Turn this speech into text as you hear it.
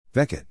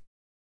Beckett.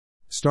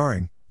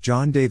 Starring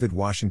John David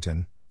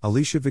Washington,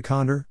 Alicia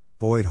Vikander,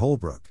 Boyd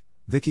Holbrook,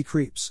 Vicky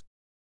Creeps.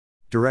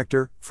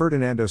 Director,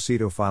 Ferdinando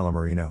Cito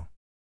Filomarino.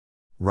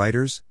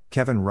 Writers,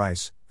 Kevin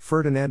Rice,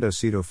 Ferdinando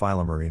Cito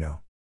Filomarino.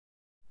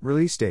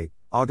 Release date,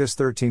 August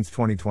 13,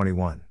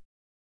 2021.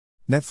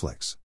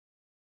 Netflix.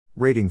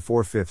 Rating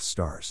 4/5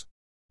 stars.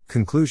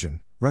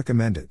 Conclusion,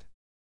 recommended.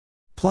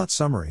 Plot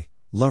summary: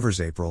 lovers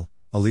April,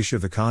 Alicia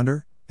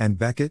Vikander, and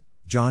Beckett,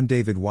 John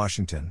David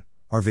Washington,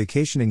 are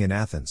vacationing in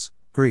Athens,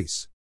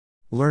 Greece.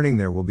 Learning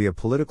there will be a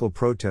political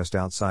protest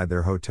outside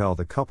their hotel,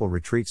 the couple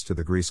retreats to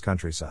the Greece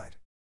countryside.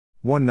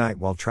 One night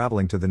while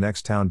traveling to the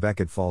next town,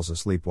 Beckett falls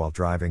asleep while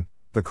driving.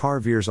 The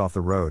car veers off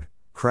the road,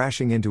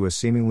 crashing into a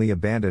seemingly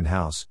abandoned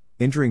house,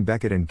 injuring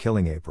Beckett and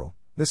killing April.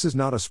 This is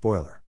not a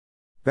spoiler.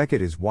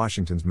 Beckett is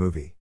Washington's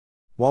movie.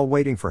 While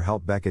waiting for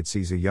help, Beckett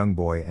sees a young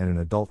boy and an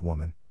adult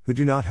woman, who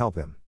do not help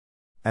him.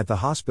 At the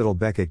hospital,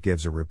 Beckett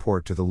gives a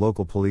report to the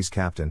local police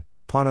captain,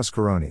 Panos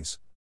Koronis,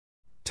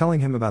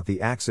 telling him about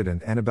the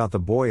accident and about the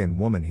boy and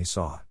woman he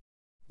saw.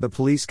 The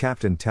police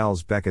captain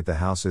tells Beckett the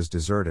house is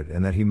deserted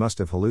and that he must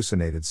have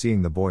hallucinated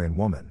seeing the boy and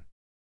woman.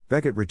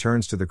 Beckett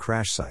returns to the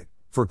crash site,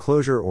 for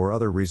closure or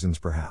other reasons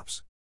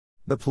perhaps.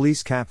 The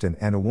police captain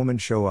and a woman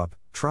show up,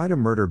 try to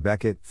murder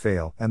Beckett,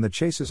 fail, and the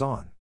chase is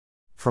on.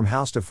 From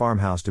house to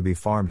farmhouse to be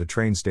farmed to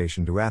train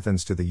station to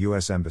Athens to the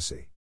U.S.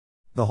 Embassy.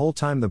 The whole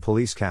time the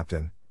police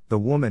captain, the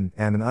woman,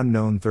 and an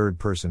unknown third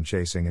person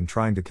chasing and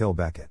trying to kill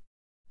Beckett.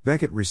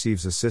 Beckett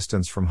receives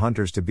assistance from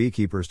hunters to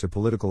beekeepers to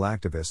political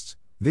activists,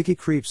 Vicky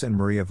Creeps and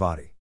Maria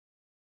Vadi.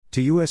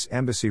 To U.S.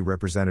 Embassy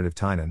Representative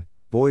Tynan,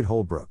 Boyd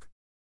Holbrook.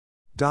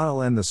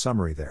 I'll end the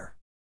summary there.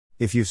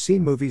 If you've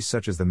seen movies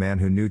such as The Man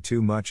Who Knew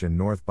Too Much and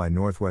North by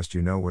Northwest,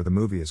 you know where the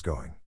movie is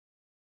going.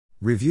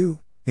 Review,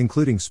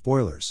 including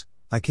spoilers.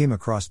 I came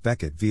across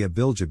Beckett via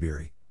Bill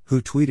Jabiri,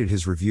 who tweeted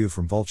his review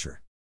from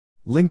Vulture.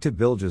 Link to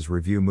Bilge's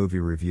review. Movie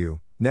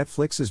review,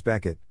 Netflix's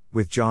Beckett,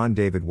 with John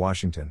David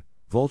Washington,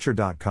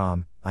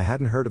 Vulture.com. I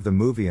hadn't heard of the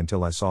movie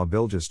until I saw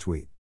Bilge's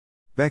tweet.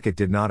 Beckett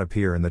did not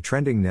appear in the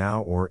trending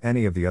now or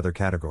any of the other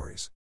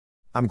categories.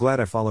 I'm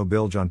glad I follow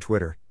Bilge on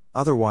Twitter,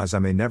 otherwise I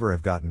may never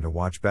have gotten to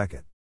watch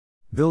Beckett.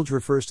 Bilge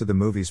refers to the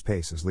movie's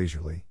pace as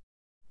leisurely.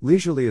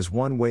 Leisurely is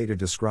one way to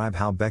describe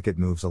how Beckett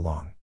moves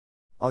along.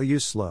 I'll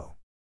use slow.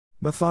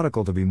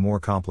 Methodical to be more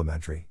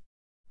complimentary.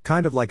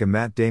 Kind of like a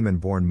Matt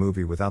Damon-born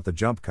movie without the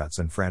jump cuts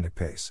and frantic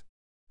pace.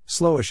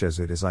 Slowish as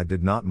it is, I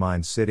did not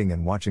mind sitting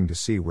and watching to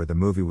see where the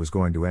movie was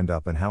going to end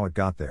up and how it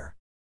got there.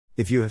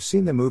 If you have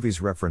seen the movie's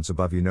reference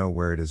above, you know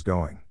where it is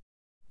going.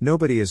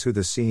 Nobody is who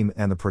they seem,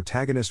 and the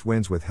protagonist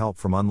wins with help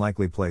from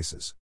unlikely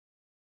places.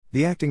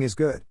 The acting is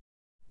good.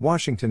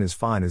 Washington is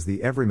fine as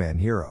the everyman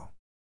hero.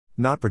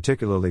 Not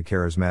particularly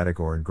charismatic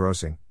or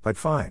engrossing, but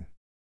fine.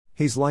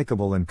 He's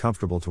likable and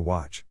comfortable to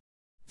watch.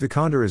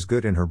 Vikander is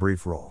good in her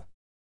brief role.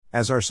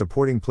 As are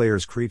supporting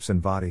players Creeps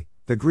and Vadi,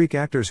 the Greek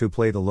actors who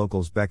play the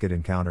locals Beckett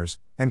encounters,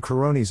 and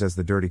Koronis as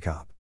the dirty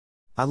cop.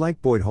 I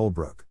like Boyd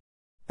Holbrook.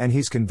 And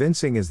he's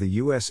convincing as the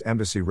U.S.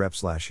 Embassy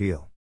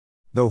rep/heel.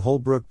 Though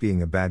Holbrook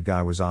being a bad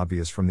guy was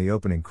obvious from the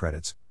opening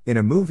credits, in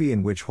a movie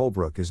in which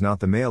Holbrook is not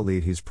the male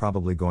lead, he's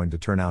probably going to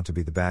turn out to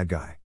be the bad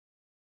guy.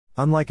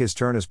 Unlike his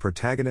turn as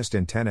protagonist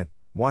in Tenet,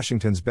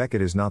 Washington's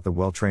Beckett is not the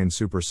well-trained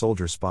super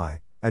soldier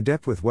spy,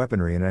 adept with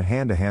weaponry and at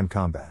hand-to-hand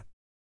combat.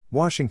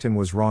 Washington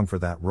was wrong for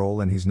that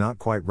role, and he's not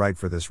quite right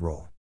for this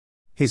role.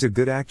 He's a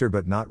good actor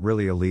but not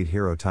really a lead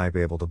hero type,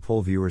 able to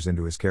pull viewers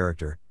into his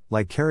character,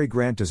 like Cary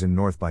Grant does in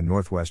North by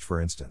Northwest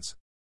for instance.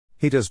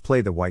 He does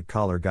play the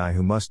white-collar guy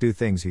who must do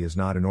things he is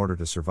not in order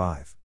to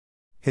survive.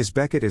 His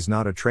Beckett is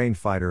not a trained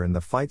fighter, and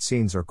the fight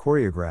scenes are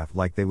choreographed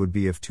like they would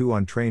be if two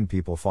untrained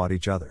people fought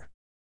each other.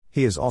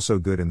 He is also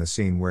good in the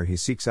scene where he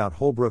seeks out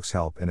Holbrook's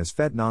help and is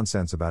fed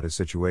nonsense about his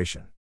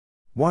situation.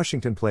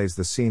 Washington plays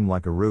the scene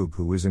like a rube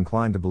who is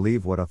inclined to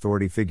believe what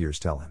authority figures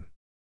tell him.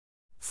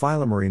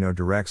 Filomarino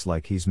directs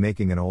like he's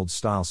making an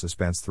old-style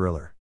suspense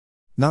thriller.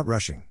 Not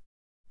rushing.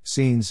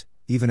 Scenes,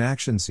 even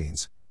action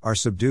scenes, are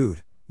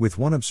subdued, with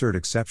one absurd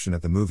exception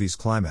at the movie's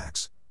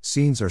climax.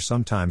 Scenes are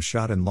sometimes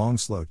shot in long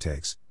slow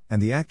takes,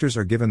 and the actors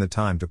are given the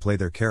time to play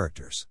their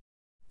characters.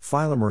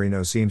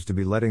 Filomarino seems to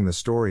be letting the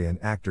story and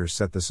actors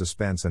set the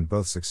suspense, and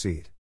both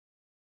succeed.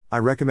 I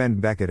recommend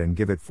Beckett and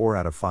give it 4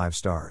 out of 5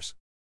 stars.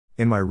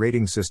 In my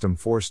rating system,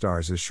 4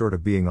 stars is short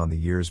of being on the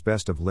year's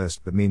best of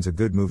list but means a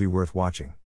good movie worth watching.